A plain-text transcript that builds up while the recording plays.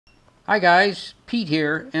Hi guys, Pete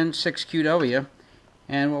here, N6QW,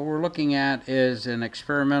 and what we're looking at is an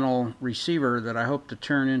experimental receiver that I hope to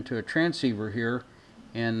turn into a transceiver here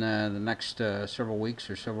in the next several weeks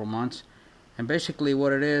or several months. And basically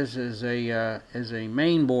what it is a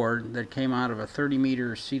main board that came out of a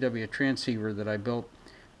 30-meter CW transceiver that I built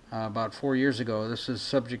about 4 years ago. This is the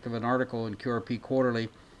subject of an article in QRP Quarterly.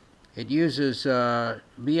 It uses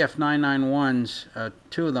BF991s,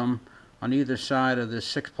 two of them, on either side of this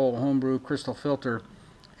 6-pole homebrew crystal filter,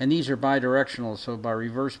 and these are bidirectional, so by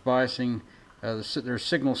reverse biasing there's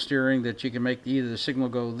signal steering that you can make either the signal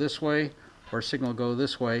go this way or signal go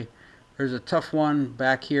this way. There's a tough one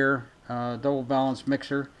back here, double balanced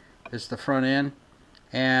mixer. It's the front end,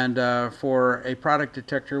 and for a product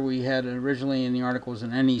detector we had originally in the article was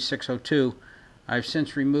an NE602. I've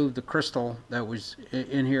since removed the crystal that was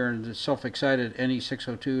in here, and the self-excited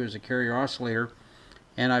NE602 is a carrier oscillator,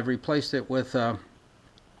 and I've replaced it with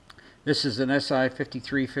this is an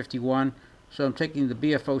SI5351. So I'm taking the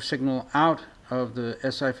BFO signal out of the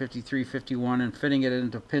SI5351 and fitting it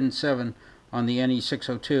into pin 7 on the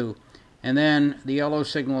NE602, and then the LO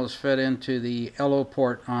signal is fed into the LO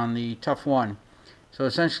port on the tough one. So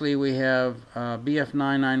essentially we have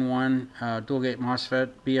BF991 dual gate MOSFET,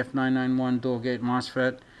 BF991 dual gate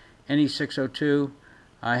MOSFET, NE602.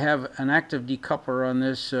 I have an active decoupler on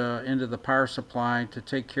this into the power supply to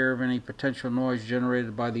take care of any potential noise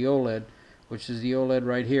generated by the OLED, which is the OLED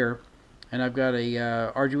right here. And I've got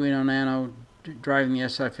a Arduino Nano driving the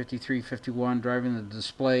SI5351, driving the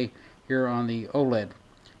display here on the OLED.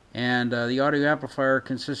 And the audio amplifier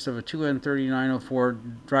consists of a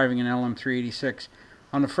 2N3904 driving an LM386.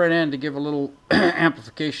 On the front end, to give a little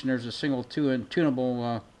amplification, there's a single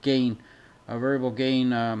tunable gain, a variable gain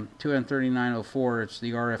 2N3904. It's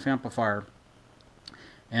the RF amplifier.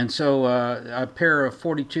 And so a pair of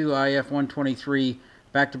 42 IF123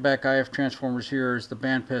 back-to-back IF transformers here is the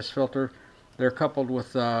bandpass filter. They're coupled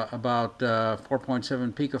with about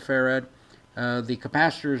 4.7 picofarad. The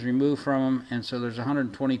capacitor is removed from them, and so there's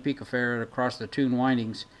 120 picofarad across the tune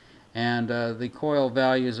windings, and the coil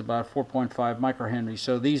value is about 4.5 microhenry.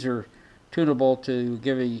 So these are tunable to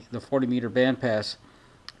give you the 40-meter bandpass.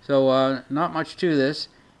 So not much to this,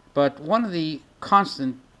 but one of the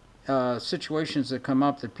constant situations that come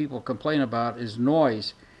up that people complain about is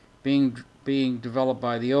noise being developed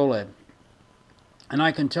by the OLED. And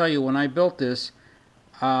I can tell you, when I built this,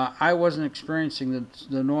 I wasn't experiencing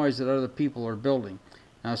the noise that other people are building.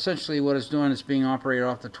 Now essentially what it's doing is being operated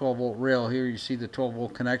off the 12-volt rail. Here you see the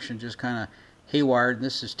 12-volt connection just kind of haywired.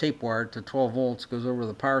 This is tape wired to 12 volts, goes over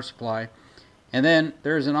the power supply. And then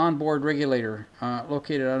there's an onboard regulator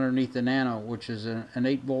located underneath the Nano, which is an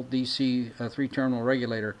 8-volt DC 3-terminal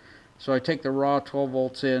regulator. So I take the raw 12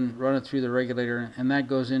 volts in, run it through the regulator, and that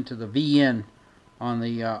goes into the VN on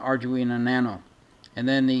the Arduino Nano. And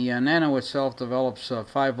then the Nano itself develops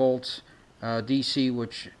 5 volts DC,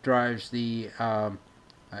 which drives the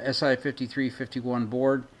SI5351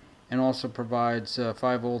 board, and also provides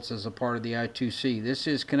 5 volts as a part of the I2C. This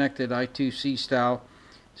is connected I2C style,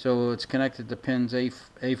 so it's connected to pins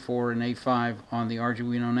A4 and A5 on the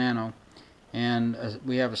Arduino Nano. And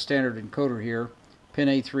we have a standard encoder here. Pin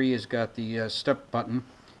A3 has got the step button,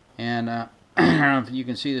 and I don't know if you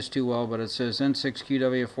can see this too well, but it says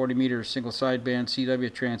N6QW 40 meter single sideband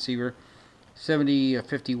CW transceiver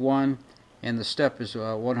 7051, and the step is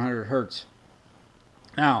 100 hertz.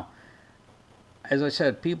 Now, as I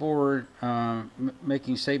said, people were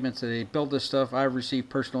making statements that they built this stuff. I've received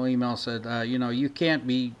personal emails said, you know, you can't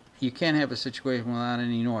have a situation without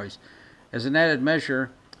any noise. As an added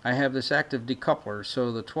measure, I have this active decoupler,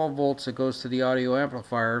 so the 12 volts that goes to the audio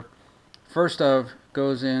amplifier first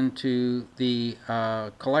goes into the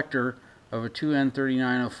collector of a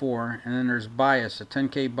 2N3904, and then there's bias, a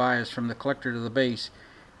 10K bias from the collector to the base,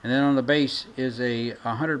 and then on the base is a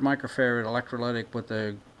 100 microfarad electrolytic with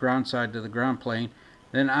the ground side to the ground plane.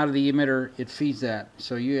 Then out of the emitter it feeds that,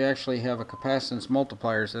 so you actually have a capacitance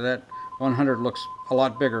multiplier, so that 100 looks a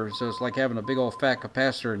lot bigger, so it's like having a big old fat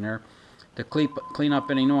capacitor in there to clean up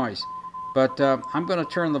any noise. But I'm going to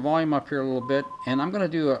turn the volume up here a little bit, and I'm going to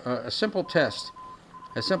do a simple test.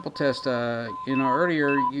 You know,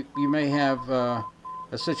 earlier you may have a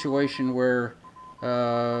situation where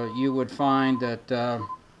you would find that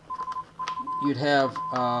you'd have,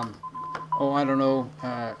 oh, I don't know,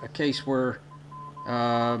 a case where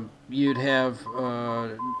you'd have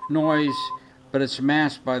noise, but it's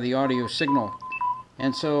masked by the audio signal.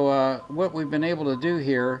 And so what we've been able to do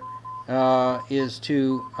here is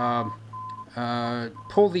to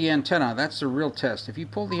pull the antenna. That's the real test. If you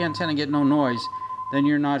pull the antenna and get no noise, then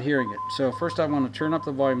you're not hearing it. So first I want to turn up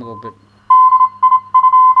the volume a little bit.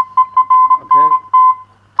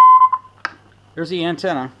 There's the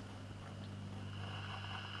antenna,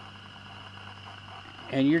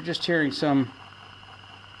 and you're just hearing some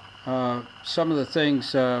of the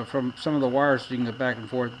things from some of the wires being back and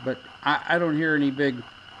forth, but I don't hear any big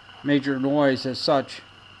major noise as such.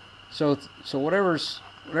 So whatever's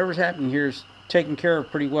happening here is taken care of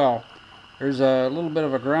pretty well. There's a little bit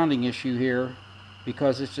of a grounding issue here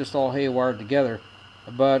because it's just all haywired together,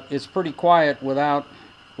 but it's pretty quiet without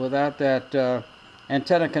that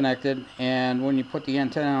antenna connected. And when you put the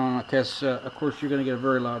antenna on, of course you're going to get a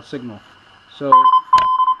very loud signal. So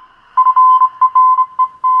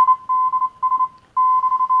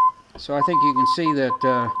I think you can see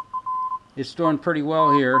that it's doing pretty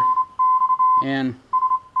well here, and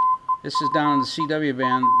this is down in the CW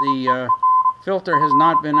band. The filter has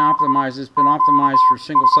not been optimized. It's been optimized for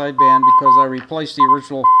single sideband because I replaced the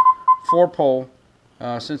original 4-pole.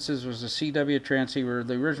 Since this was a CW transceiver,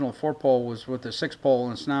 the original 4-pole was with a 6-pole,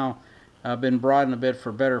 and it's now been broadened a bit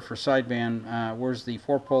for sideband, whereas the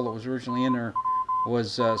 4-pole that was originally in there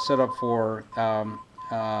was set up for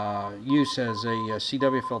use as a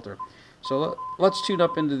CW filter. So let's tune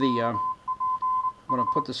up into the, I'm going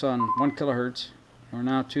to put this on 1 kilohertz. We're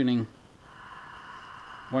now tuning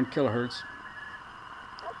 1 kilohertz.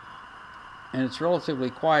 And it's relatively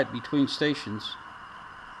quiet between stations.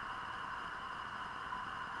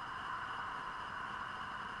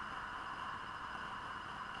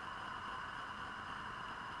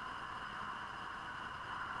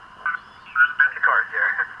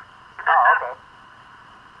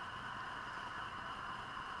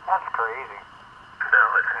 That's crazy. No,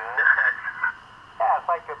 it's nuts. Yeah, it's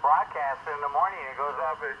like the broadcast in the morning. It goes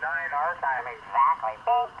up at 9 our time. Exactly.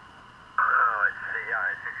 Oh, it's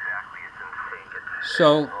exactly. It's in sync.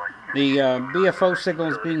 So the BFO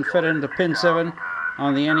signal is being fed into pin 7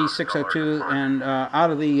 on the NE602, and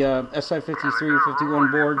out of the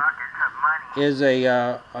SI5351 board is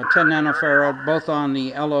a 10 nanofarad, both on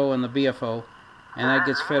the LO and the BFO, and that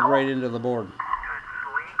gets fed right into the board.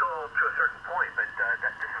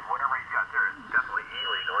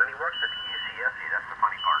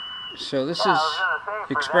 So this is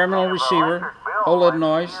experimental receiver, OLED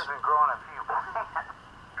noise.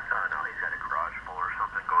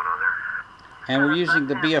 And we're using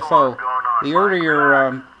the BFO. The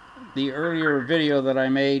earlier video that I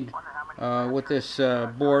made with this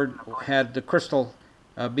board had the crystal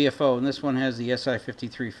BFO, and this one has the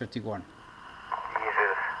SI5351.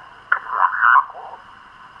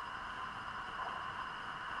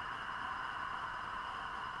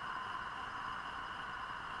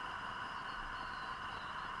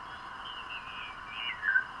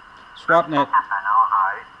 SwapNet.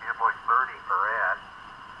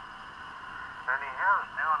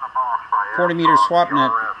 40 meter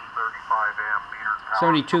SwapNet.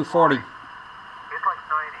 7240. It's like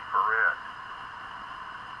 90 for red.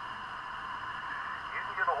 You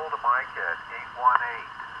can get a hold of Mike at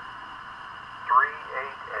 818-388-3806.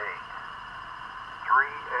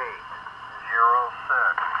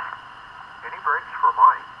 Any breaks for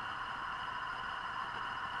Mike?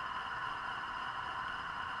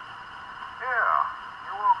 Yeah,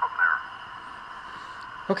 you're welcome there.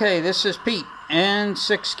 Okay, this is Pete,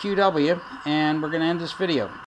 N6QW, and we're going to end this video.